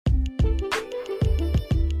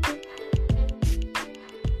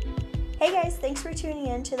Hey guys, thanks for tuning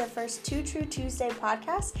in to the first Two True Tuesday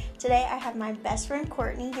podcast. Today I have my best friend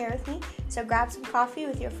Courtney here with me, so grab some coffee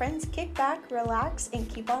with your friends, kick back, relax, and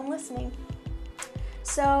keep on listening.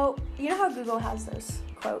 So, you know how Google has those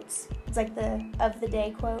quotes? It's like the of the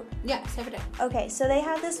day quote. Yeah, save it. Okay, so they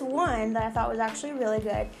had this one that I thought was actually really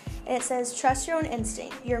good. And it says, "Trust your own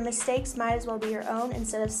instinct. Your mistakes might as well be your own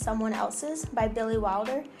instead of someone else's," by Billy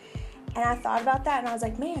Wilder. And I thought about that and I was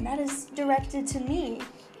like, man, that is directed to me.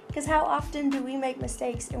 Because how often do we make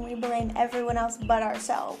mistakes and we blame everyone else but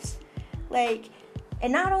ourselves?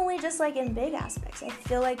 And not only just in big aspects. I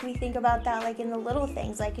feel like we think about that in the little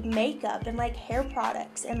things, like makeup and hair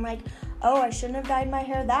products. And oh, I shouldn't have dyed my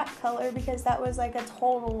hair that color because that was a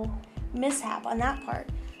total mishap on that part.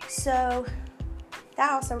 So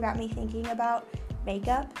that also got me thinking about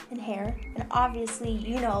makeup and hair. And obviously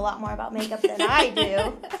you know a lot more about makeup than I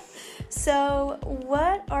do. So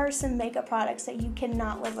what are some makeup products that you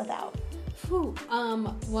cannot live without? So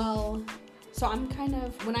I'm kind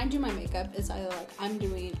of, when I do my makeup, it's either I'm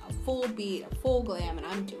doing a full beat, a full glam, and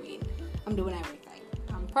I'm doing everything.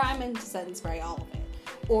 I'm priming to set and spray, all of it.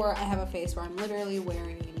 Or I have a face where I'm literally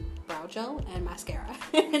wearing brow gel and mascara,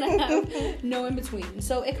 and I have no in between.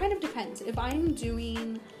 So it kind of depends. If I'm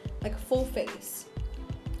doing a full face,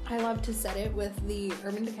 I love to set it with the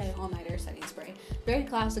Urban Decay All Nighter setting spray. Very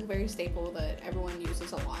classic, very staple that everyone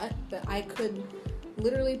uses a lot, but I could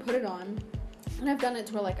literally put it on. And I've done it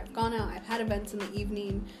to where I've gone out, I've had events in the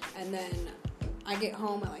evening, and then I get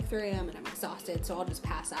home at 3 a.m. and I'm exhausted, so I'll just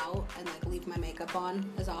pass out and leave my makeup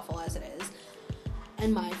on, as awful as it is.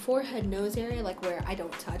 And my forehead, nose area, where I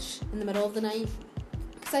don't touch in the middle of the night,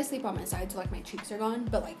 because I sleep on my side, so my cheeks are gone,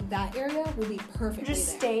 but that area will be perfectly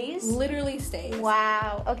just there. Stays? Literally stays.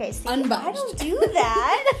 Wow. Okay, see, unbudged. I don't do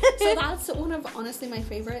that. So that's one of, honestly, my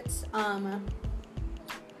favorites. I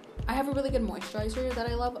have a really good moisturizer that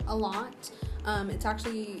I love a lot. It's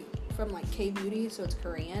actually from K-Beauty, so it's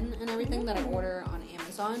Korean and everything, that I order on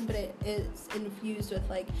Amazon, but it is infused with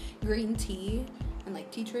green tea and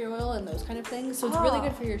tea tree oil and those kind of things, so it's really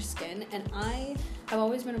good for your skin. And I have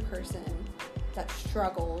always been a person that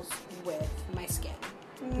struggles with my skin,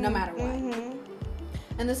 no matter what. Mm-hmm.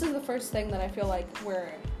 And this is the first thing that I feel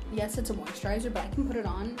where, yes, it's a moisturizer, but I can put it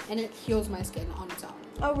on and it heals my skin on its own.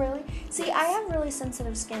 Oh, really? See, yes. I have really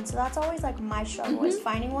sensitive skin, so that's always my struggle, is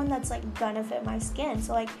finding one that's gonna fit my skin.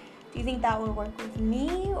 So do you think that would work with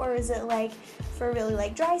me, or is it for really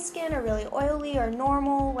dry skin, or really oily, or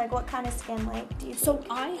normal? What kind of skin do you think? So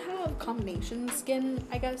I have combination skin,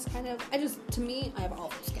 I guess, kind of. To me, I have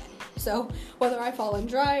awful skin. So whether I fall in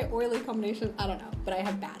dry, oily combination, I don't know, but I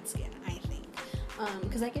have bad skin, I think.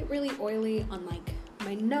 Because I get really oily on my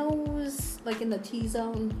nose, in the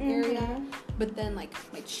T-zone area, but then my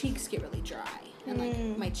cheeks get really dry,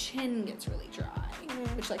 and my chin gets really dry,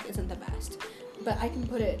 which isn't the best. But I can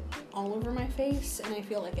put it all over my face, and I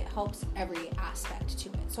feel it helps every aspect to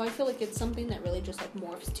it. So I feel it's something that really just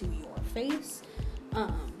morphs to your face. I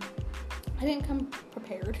didn't come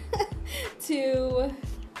prepared to.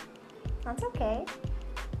 That's okay.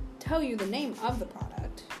 Tell you the name of the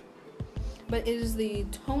product, but it is the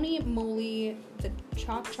Tony Moly, the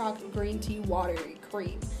Choc Green Tea Watery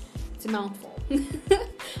Cream. It's a mouthful.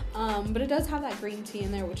 But it does have that green tea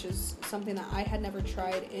in there, which is something that I had never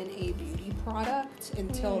tried in a beauty product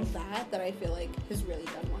until that I feel has really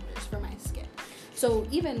done wonders for my skin. So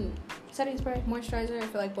even setting spray, moisturizer, I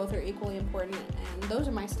feel both are equally important, and those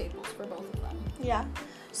are my staples for both of them. Yeah.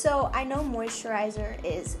 So I know moisturizer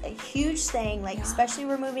is a huge thing, especially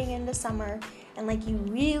we're moving into summer, and you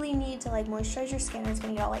really need to moisturize your skin, or it's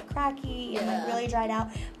gonna get all cracky and really dried out.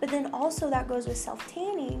 But then also that goes with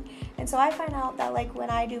self-tanning, and so I find out that when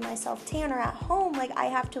I do my self-tanner at home, I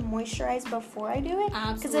have to moisturize before I do it,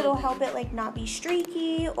 because it'll help it not be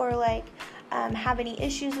streaky, or have any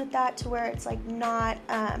issues with that, to where it's not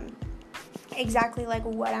exactly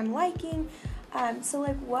what I'm liking. So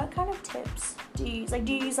what kind of tips do you use?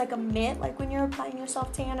 Do you use a mitt when you're applying your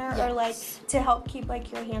self-tanner, yes, or to help keep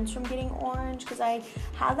your hands from getting orange? Because I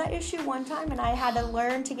had that issue one time and I had to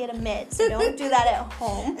learn to get a mitt, so don't do that at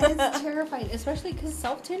home. It's terrifying, especially because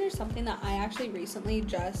self-tanner is something that I actually recently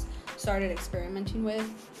just started experimenting with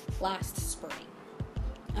last spring.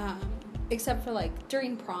 Except for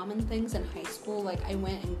during prom and things in high school, I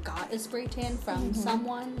went and got a spray tan from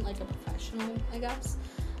someone, a professional, I guess.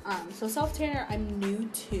 So self-tanner I'm new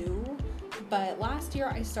to, but last year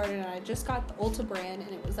I started and I just got the Ulta brand,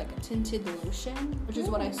 and it was a tinted lotion, which is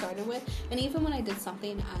what I started with. And even when I did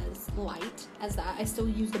something as light as that, I still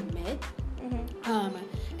used a mitt,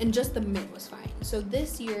 and just the mitt was fine. So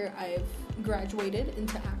this year I've graduated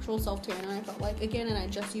into actual self-tanner, I felt like, again, and I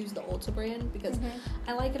just used the Ulta brand because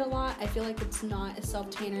I like it a lot. I feel like it's not a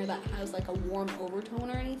self-tanner that has like a warm overtone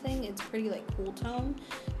or anything. It's pretty like cool tone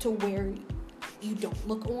to where you don't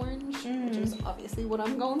look orange, which is obviously what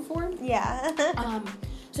I'm going for. Yeah.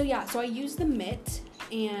 So I used the mitt,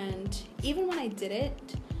 and even when I did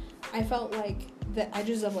it, I felt like the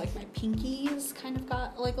edges of like my pinkies kind of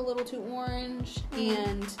got like a little too orange,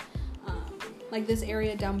 and like this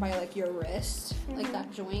area down by like your wrist, like that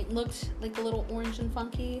joint looked like a little orange and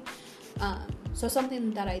funky. So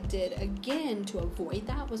something that I did again to avoid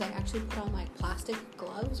that was I actually put on like plastic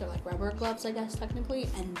gloves, or like rubber gloves, I guess technically,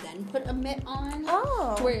 and then put a mitt on.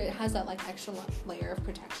 Oh. To where it has that like extra layer of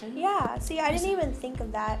protection. Yeah. See, I didn't even think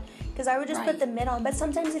of that because I would just put the mitt on. But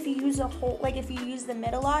sometimes if you use if you use the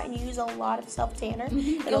mitt a lot and you use a lot of self-tanner,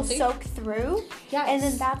 it'll soak through. Yes. And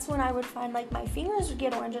then that's when I would find like my fingers would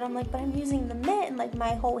get orange, and I'm like, but I'm using the mitt and like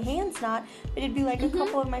my whole hand's not. But it'd be like a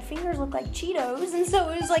couple of my fingers look like Cheetos, and so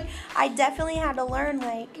it was like I definitely had to learn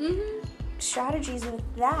like strategies with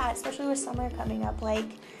that, especially with summer coming up. Like,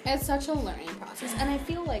 it's such a learning process, and I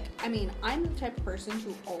feel like, I mean, I'm the type of person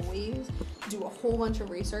who always do a whole bunch of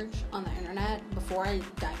research on the internet before I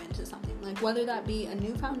dive into something, like whether that be a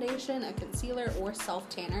new foundation, a concealer, or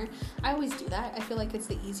self-tanner. I always do that. I feel like it's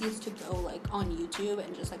the easiest to go like on YouTube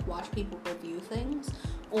and just like watch people review things,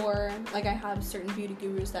 or like I have certain beauty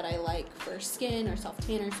gurus that I like for skin or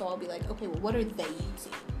self-tanner, so I'll be like, okay, well, what are they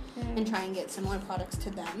using, and try and get similar products to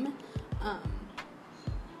them.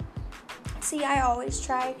 See, I always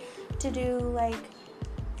try to do like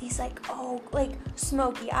these like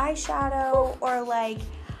smoky eyeshadow, or like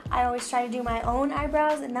I always try to do my own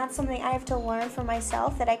eyebrows, and that's something I have to learn for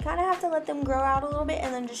myself, that I kind of have to let them grow out a little bit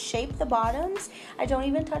and then just shape the bottoms. I don't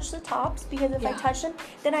even touch the tops, because if I touch them,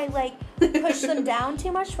 then I like push them down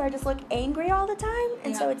too much where I just look angry all the time.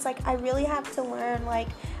 And so it's like I really have to learn, like,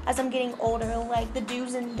 as I'm getting older, like the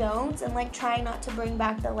do's and don'ts, and like trying not to bring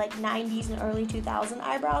back the like 90s and early 2000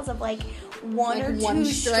 eyebrows of like one like or one two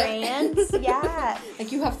strands. Yeah.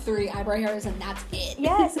 Like you have 3 eyebrow hairs and that's it.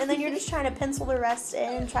 Yes, and then you're just trying to pencil the rest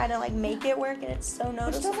in, trying to like make it work, and it's so noticeable.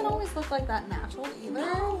 Which doesn't always look like that natural either.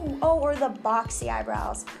 No. Oh, or the boxy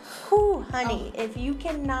eyebrows. Whew, honey, if you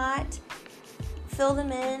cannot fill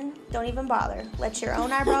them in, don't even bother. Let your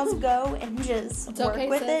own eyebrows go and just work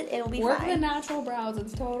with it. It'll be fine. Work the natural brows.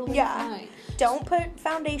 It's totally fine. Don't put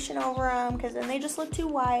foundation over them, because then they just look too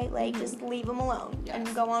white. Like, just leave them alone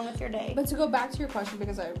and go on with your day. But to go back to your question,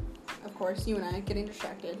 because of course, you and I are getting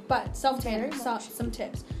distracted. But self-tanner, some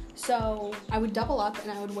tips. So I would double up,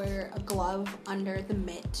 and I would wear a glove under the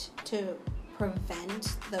mitt to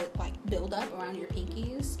prevent the like buildup around your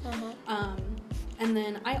pinkies. And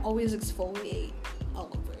then I always exfoliate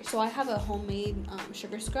all over. So I have a homemade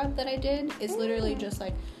sugar scrub that I did. It's literally just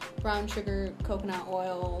like brown sugar, coconut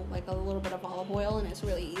oil, like a little bit of olive oil, and it's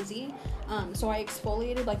really easy. So I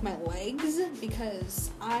exfoliated like my legs,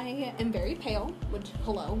 because I am very pale,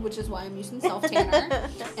 which is why I'm using self-tanner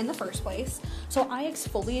in the first place. So I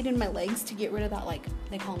exfoliated my legs to get rid of that, like,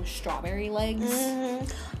 they call them strawberry legs.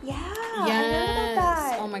 Yeah, yes. I heard about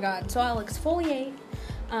that. Oh my god. So I'll exfoliate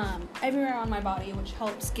everywhere on my body, which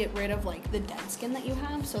helps get rid of like the dead skin that you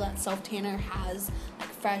have, so that self-tanner has like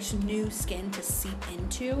fresh new skin to seep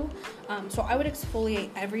into. So I would exfoliate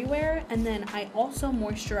everywhere, and then I also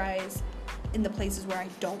moisturize in the places where I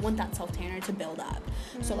don't want that self-tanner to build up.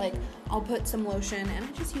 So like I'll put some lotion, and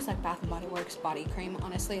I just use like Bath & Body Works body cream.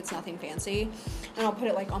 Honestly, it's nothing fancy. And I'll put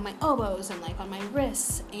it like on my elbows, and like on my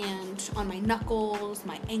wrists, and on my knuckles,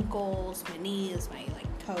 my ankles, my knees, my like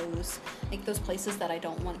toes, like those places that I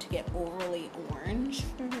don't want to get overly orange.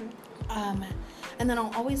 And then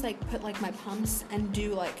I'll always like put like my pumps and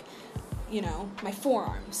do like, you know, my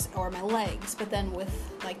forearms or my legs, but then with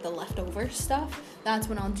like the leftover stuff, that's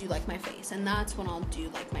when I'll do like my face, and that's when I'll do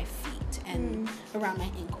like my feet and around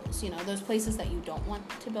my ankles, you know, those places that you don't want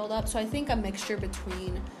to build up. So I think a mixture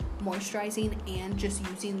between moisturizing and just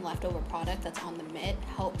using leftover product that's on the mitt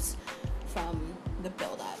helps from the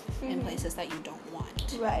buildup in places that you don't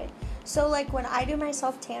want. Right. So, like, when I do my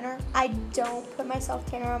self-tanner, I don't put my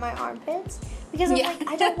self-tanner on my armpits, because I'm like,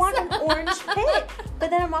 I don't want an orange pit. But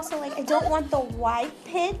then I'm also like, I don't want the white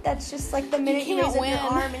pit that's just, like, the minute you raise up your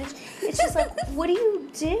arm. And it's just like, what do you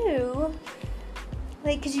do?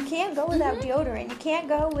 Like, because you can't go without deodorant. You can't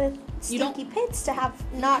go with stinky pits to have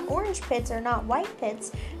not orange pits or not white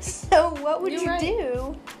pits. So, what would you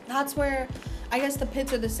do? That's where I guess the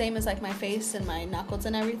pits are the same as like my face and my knuckles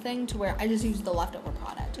and everything, to where I just use the leftover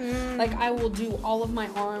product. Like I will do all of my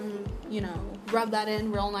arm, you know, rub that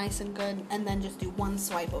in real nice and good, and then just do one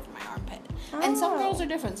swipe over my armpit. And some girls are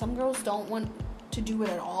different. Some girls don't want to do it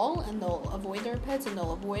at all, and they'll avoid their pits and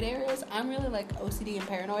they'll avoid areas. I'm really like OCD and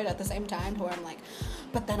paranoid at the same time, to where I'm like,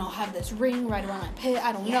 but then I'll have this ring right around my pit.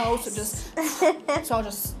 I don't know, so I'll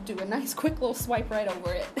just do a nice quick little swipe right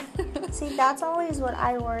over it. See, that's always what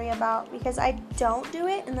I worry about, because I don't do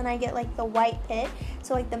it, and then I get like the white pit.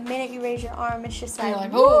 So like the minute you raise your arm, it's just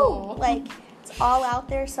like, woo, like it's all out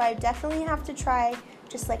there. So I definitely have to try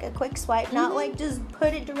just like a quick swipe, not like just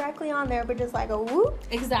put it directly on there, but just like a whoop,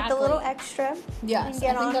 exactly, with a little extra. Yes, and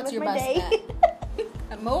get I think on that's with your my best day. bet.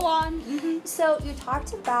 And move on. Mm-hmm. So you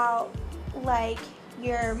talked about like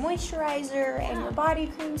your moisturizer and your body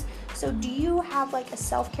creams. So do you have like a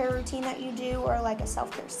self-care routine that you do, or like a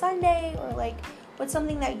self-care Sunday, or like what's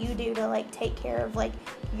something that you do to like take care of like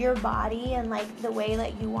your body and like the way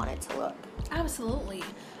that you want it to look? Absolutely.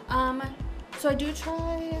 So I do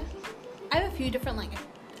try, I have a few different, like,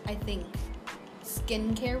 I think,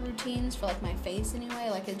 skincare routines for, like, my face anyway.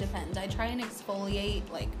 Like, it depends. I try and exfoliate,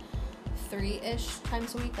 like, 3-ish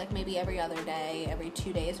times a week, like, maybe every other day, every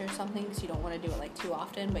 2 days or something, because you don't want to do it, like, too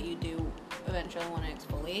often, but you do eventually want to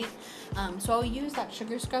exfoliate. So I'll use that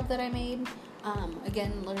sugar scrub that I made.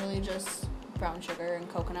 Again, literally just brown sugar and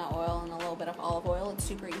coconut oil and a little bit of olive oil. It's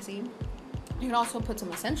super easy. You can also put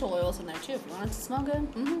some essential oils in there, too, if you want it to smell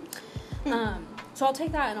good. Mm-hmm. So I'll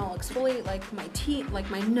take that and I'll exfoliate like my teeth, like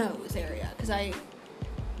my nose area, because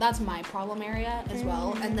that's my problem area as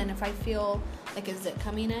well. And then if I feel like a zit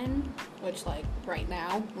coming in, which like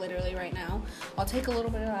literally right now, I'll take a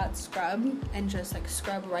little bit of that scrub and just like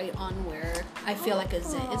scrub right on where I feel like a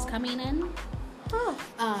zit is coming in.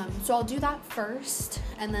 So I'll do that first,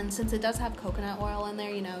 and then since it does have coconut oil in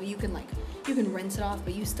there, you know, you can rinse it off,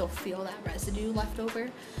 but you still feel that residue left over.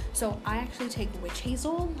 So I actually take witch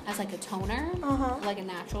hazel as like a toner, like a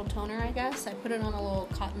natural toner, I guess. I put it on a little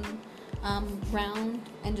cotton round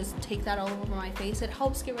and just take that all over my face. It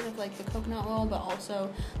helps get rid of like the coconut oil, but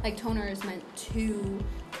also like toner is meant to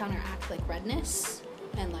counteract like redness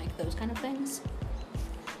and like those kind of things.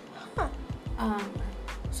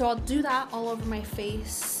 So I'll do that all over my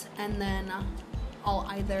face, and then I'll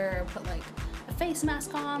either put like a face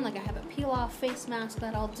mask on, like I have a peel off face mask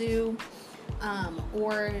that I'll do,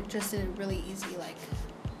 or just a really easy like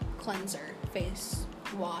cleanser face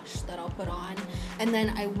wash that I'll put on, and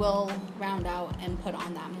then I will round out and put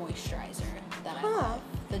on that moisturizer that I love,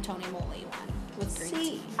 the Tony Moly one with green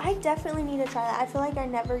tea. I definitely need to try that. I feel like I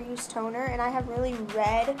never use toner, and I have really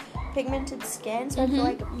red pigmented skin, so I feel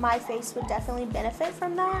like my face would definitely benefit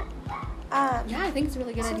from that. Yeah, I think it's a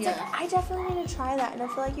really good idea. It's like, I definitely need to try that, and I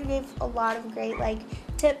feel like you gave a lot of great like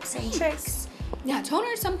tips and tricks. Yeah, toner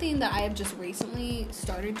is something that I have just recently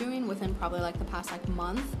started doing within probably like the past like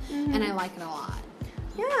month, and I like it a lot.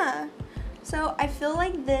 Yeah. So I feel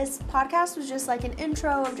like this podcast was just like an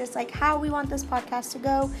intro of just like how we want this podcast to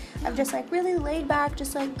go, of just like really laid back,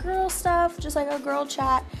 just like girl stuff, just like a girl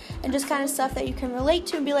chat, and just kind of stuff that you can relate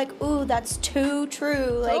to and be like, ooh, that's too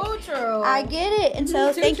true. Like, so true. I get it. And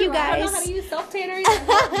so thank you guys. I don't know how to use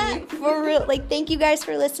self-tanner. For real, like, thank you guys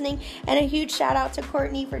for listening, and a huge shout out to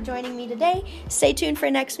Courtney for joining me today. Stay tuned for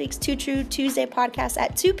next week's Too True Tuesday podcast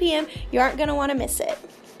at 2 p.m. You aren't going to want to miss it.